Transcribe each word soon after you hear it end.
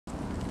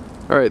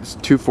Alright, it's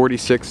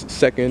 246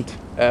 2nd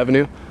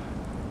Avenue.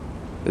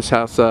 This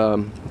house,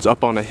 it's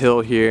up on a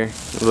hill here.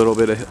 A little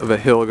bit of a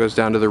hill goes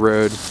down to the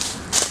road.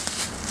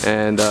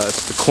 And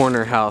it's the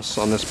corner house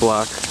on this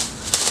block.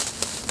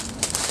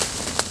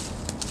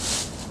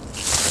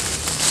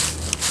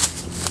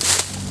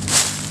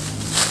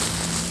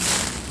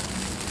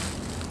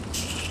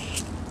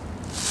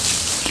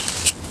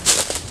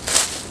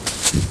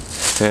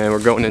 And we're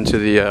going into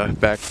the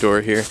back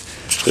door here.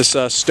 This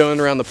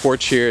stone around the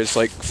porch here is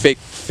like fake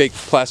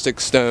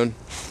plastic stone.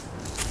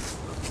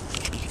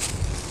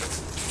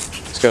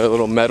 It's got a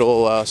little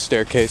metal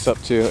staircase up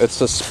to.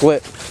 It's a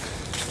split.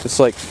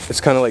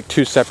 It's kind of like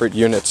two separate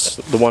units.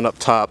 The one up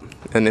top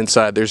and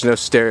inside. There's no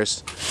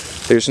stairs.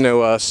 There's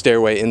no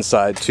stairway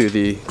inside to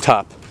the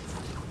top.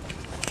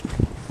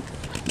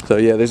 So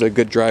yeah, there's a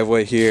good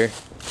driveway here.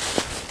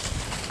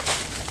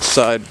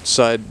 Side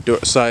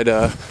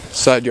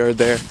yard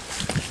there.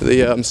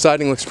 The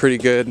siding looks pretty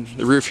good.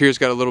 The roof here's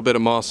got a little bit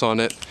of moss on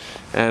it,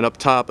 and up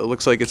top it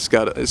looks like it's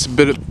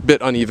a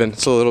bit uneven.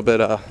 It's a little bit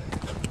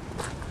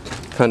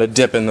kind of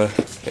dip in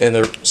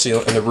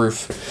the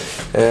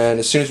roof. And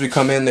as soon as we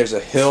come in, there's a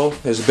hill.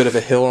 There's a bit of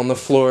a hill on the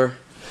floor.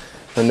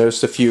 I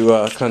noticed a few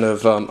kind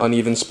of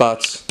uneven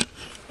spots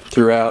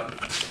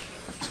throughout.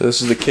 So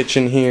this is the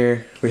kitchen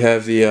here. We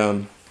have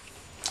the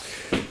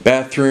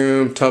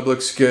bathroom. Tub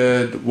looks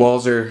good.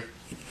 Walls are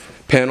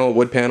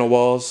wood panel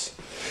walls.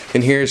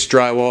 And here's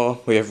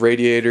drywall. We have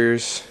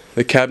radiators.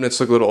 The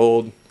cabinets look a little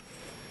old.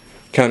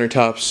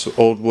 Countertops,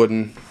 old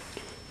wooden.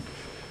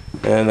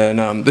 And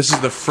then this is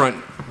the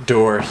front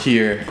door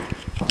here.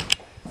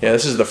 Yeah,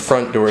 this is the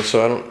front door.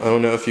 So I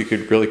don't know if you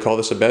could really call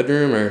this a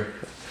bedroom, or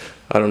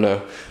I don't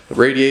know. The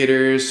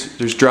radiators.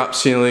 There's drop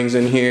ceilings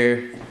in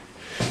here.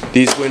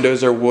 These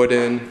windows are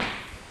wooden.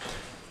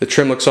 The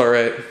trim looks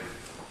alright.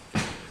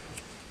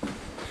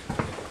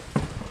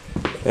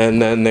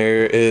 And then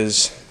there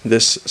is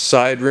this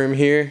side room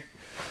here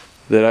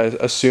that I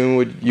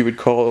assume you would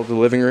call the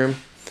living room.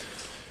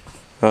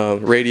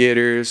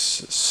 Radiators,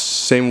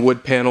 same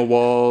wood panel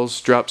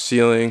walls, drop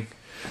ceiling.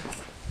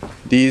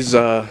 These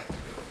windows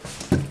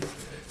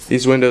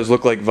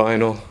look like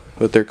vinyl,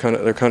 but they're kind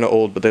of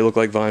old, but they look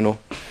like vinyl.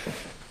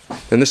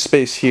 And this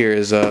space here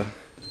is this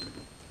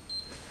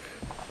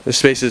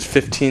space is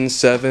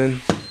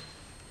 15.7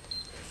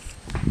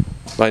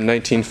 by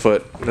 19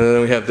 foot. And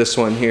then we have this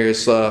one here.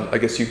 Is I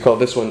guess you call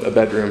this one a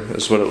bedroom,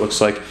 is what it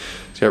looks like.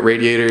 It's got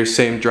radiators,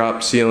 same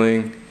drop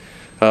ceiling,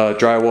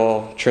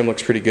 drywall. Trim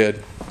looks pretty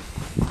good.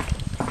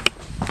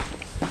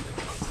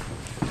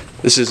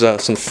 This is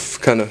some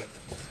kind of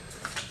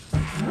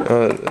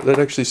that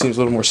actually seems a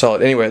little more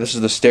solid. Anyway, this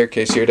is the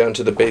staircase here down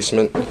to the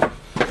basement.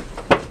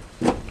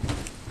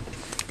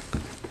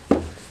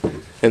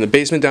 And the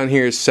basement down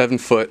here is 7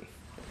 foot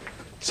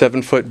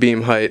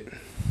beam height.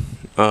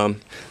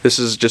 This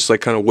is just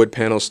like kind of wood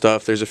panel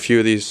stuff. There's a few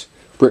of these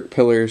brick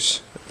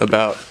pillars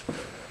about,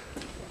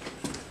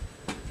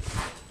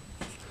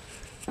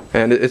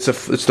 and it's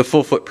the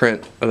full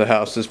footprint of the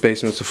house. This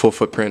basement's a full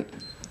footprint.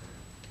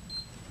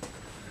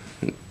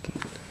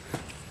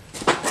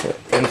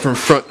 And from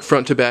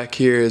front to back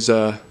here is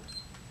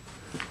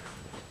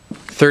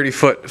 30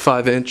 foot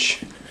 5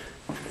 inch,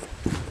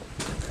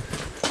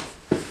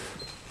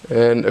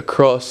 and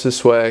across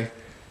this way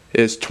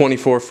is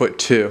 24 foot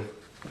 2.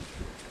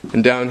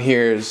 And down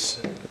here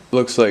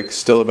looks like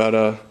still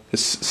about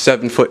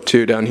 7 foot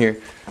 2 down here.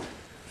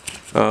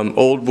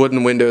 Old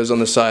wooden windows on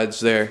the sides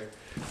there.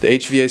 The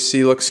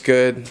HVAC looks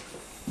good.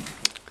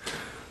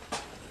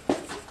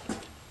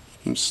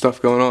 Some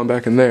stuff going on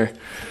back in there.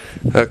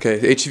 Okay,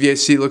 the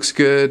HVAC looks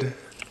good.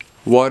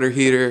 Water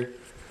heater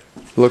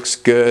looks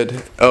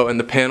good. Oh, and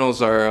the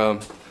panels are,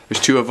 there's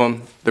 2 of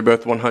them. They're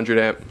both 100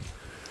 amp.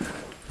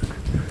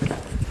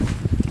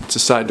 It's a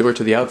side door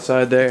to the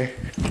outside there.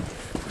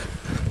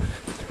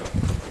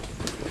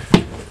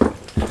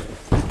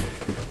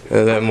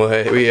 And then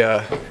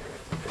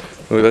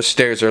those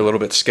stairs are a little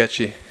bit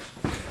sketchy.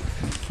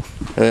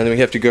 And then we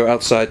have to go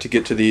outside to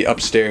get to the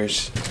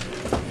upstairs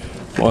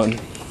one.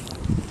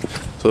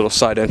 It's a little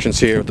side entrance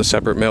here with a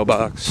separate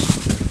mailbox.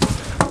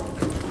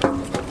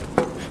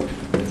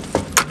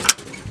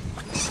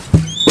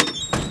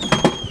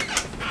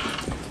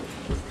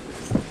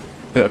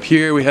 And up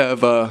here we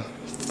have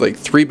like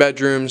 3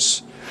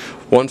 bedrooms,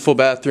 1 full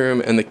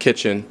bathroom, and the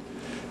kitchen.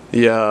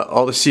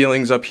 All the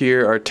ceilings up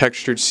here are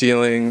textured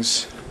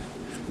ceilings.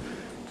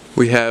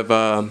 We have,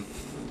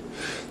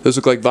 those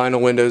look like vinyl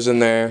windows in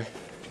there.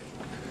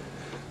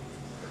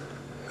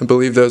 I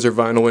believe those are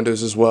vinyl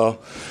windows as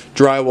well.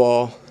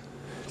 Drywall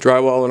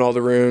in all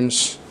the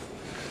rooms.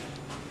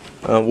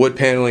 Wood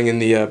paneling in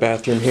the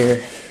bathroom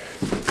here.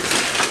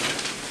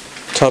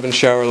 Tub and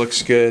shower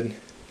looks good.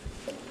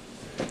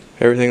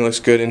 Everything looks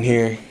good in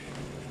here.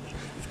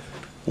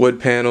 Wood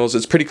panels.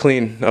 It's pretty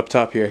clean up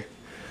top here.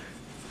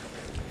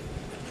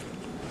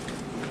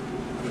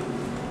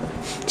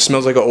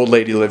 Smells like an old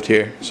lady lived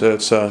here, so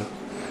it's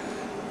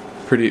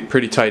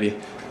pretty tidy.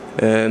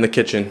 And the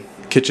kitchen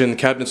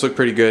cabinets look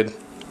pretty good.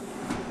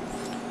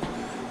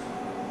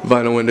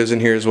 Vinyl windows in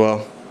here as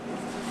well.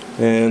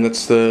 And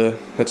that's the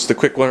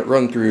quick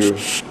run through.